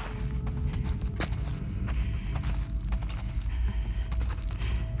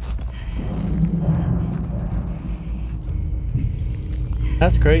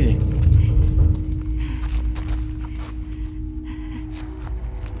 That's crazy.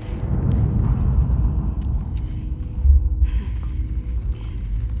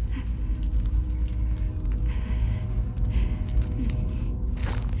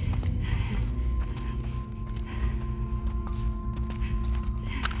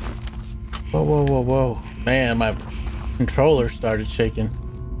 Whoa, whoa, whoa, whoa. Man, my controller started shaking.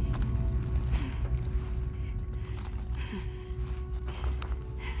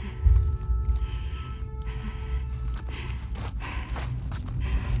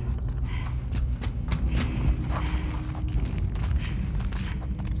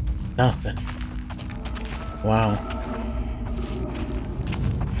 Nothing. Wow.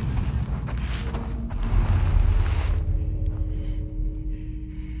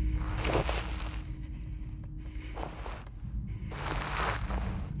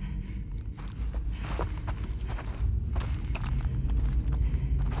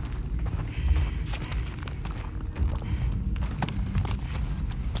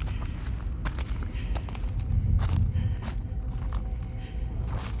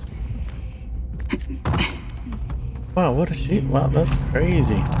 Wow, what a sheet. Wow, that's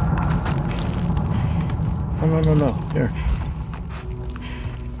crazy. No. Here.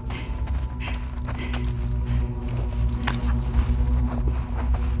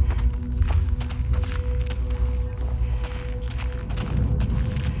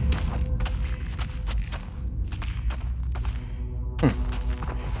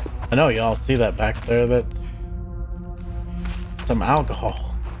 I know y'all see that back there. That's some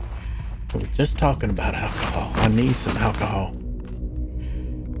alcohol. We were just talking about alcohol. I need some alcohol.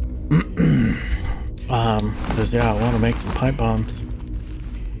 Because yeah, I want to make some pipe bombs.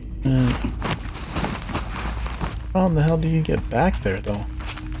 How in the hell do you get back there, though?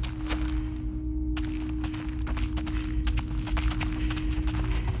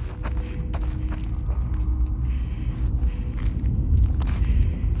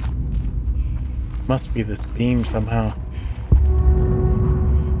 Must be this beam somehow.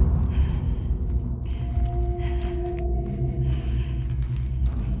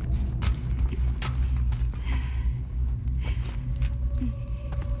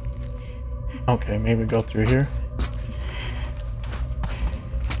 Okay, maybe go through here.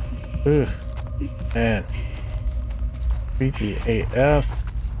 Ooh, man. Creepy AF.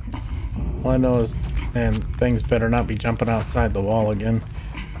 All I know is And things better not be jumping outside the wall again.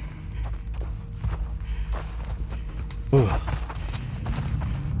 Ooh.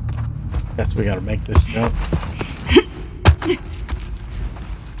 Guess we gotta make this jump.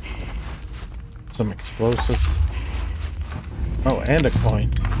 Some explosives. Oh, and a coin.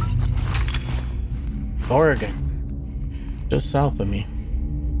 Oregon. Just south of me.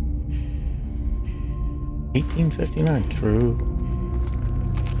 1859. True.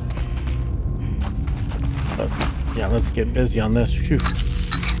 But, yeah, let's get busy on this. Shoot.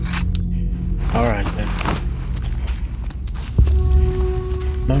 Alright then.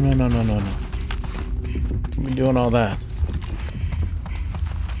 No. We're doing all that.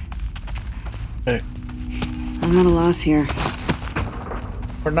 Hey. I'm at a loss here.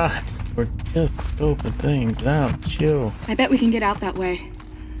 We're not. We're just scoping things out. Chill. I bet we can get out that way.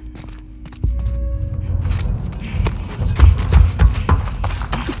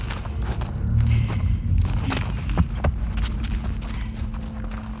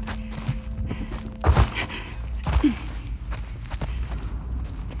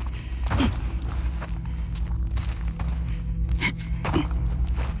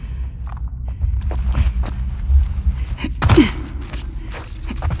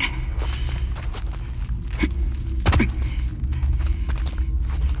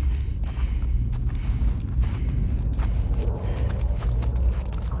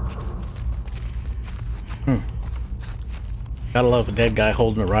 Gotta love a dead guy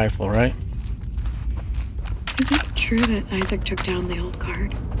holding a rifle, right? Is it true that Isaac took down the old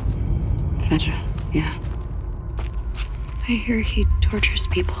guard? FEDRA, yeah. I hear he tortures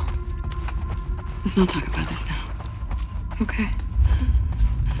people. Let's not talk about this now. Okay.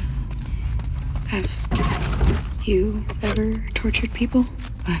 Have you ever tortured people?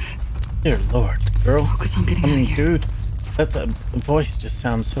 Dear Lord, girl. Let's focus on getting out of here. Dude, the voice just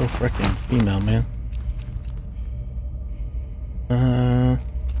sounds so freaking female, man.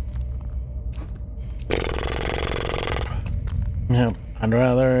 Yeah, I'd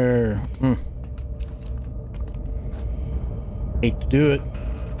rather... Hate to do it.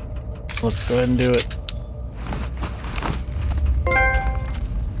 Let's go ahead and do it.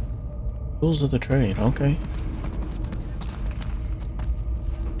 Tools of the trade, okay.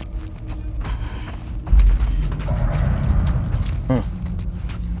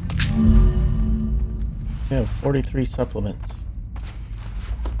 We have 43 supplements.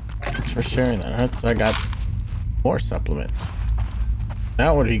 Thanks for sharing that. I got more supplements.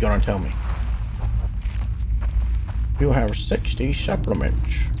 Now what are you gonna tell me? You have 60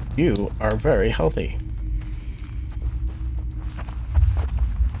 supplements. You are very healthy.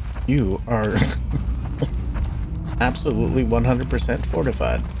 You are absolutely 100%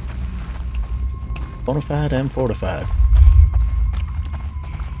 fortified. Bonafide and fortified.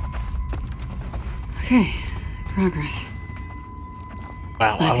 Okay, progress.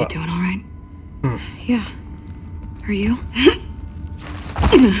 Wow. Are you doing all right? Yeah. Are you?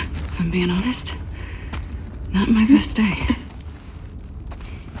 If I'm being honest, not my best day.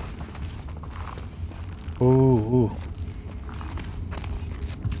 Ooh.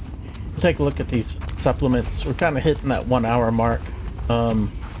 Take a look at these supplements. We're kind of hitting that 1 hour mark. And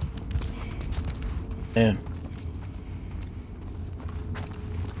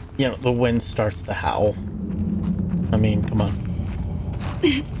you know, the wind starts to howl. I mean, come on.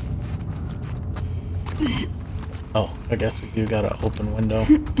 Oh, I guess we do got an open window.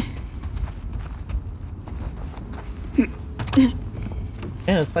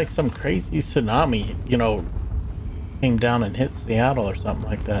 Yeah, it's like some crazy tsunami, you know, came down and hit Seattle or something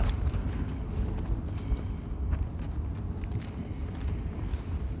like that.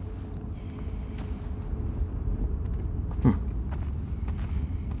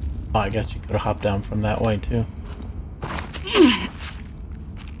 Oh, I guess you could have hopped down from that way too.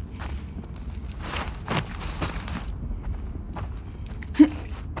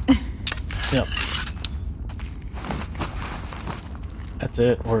 Yep. That's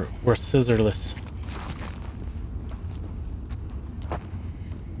it. We're scissorless.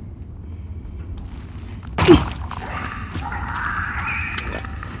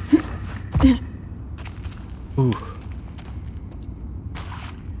 Ooh.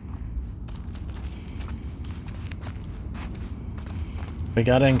 We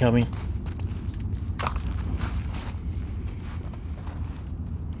got incoming.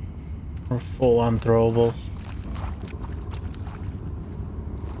 We're full on throwables.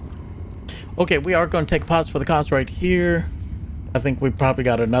 Okay, we are going to take a pause for the cause right here. I think we probably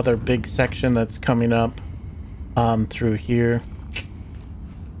got another big section that's coming up through here.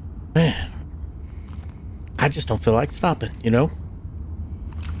 Man, I just don't feel like stopping, you know?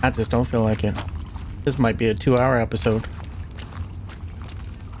 I just don't feel like it. This might be a 2-hour episode.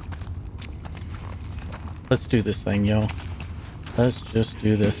 Let's do this thing, yo. Let's just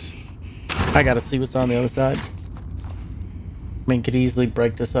do this. I gotta see what's on the other side. I mean, could easily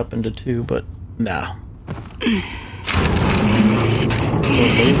break this up into 2, but nah. We'll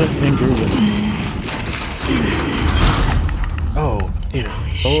leave it and groove it. Oh, dear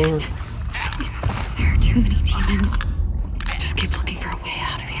Lord. There are too many demons. Just keep looking for a way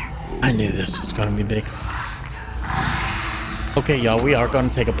out of here. I knew this was gonna be big. Okay, y'all, we are gonna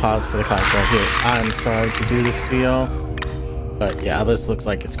take a pause for the class right here. I'm sorry to do this to y'all, but yeah, this looks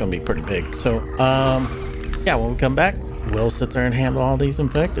like it's gonna be pretty big. So, yeah, when we come back, we'll sit there and handle all these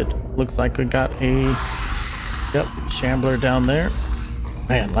infected. Looks like we got a, yep, shambler down there.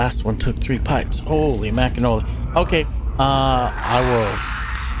 Man, last one took 3 pipes. Holy macanola. Okay, I will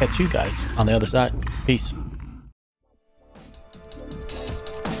catch you guys on the other side. Peace.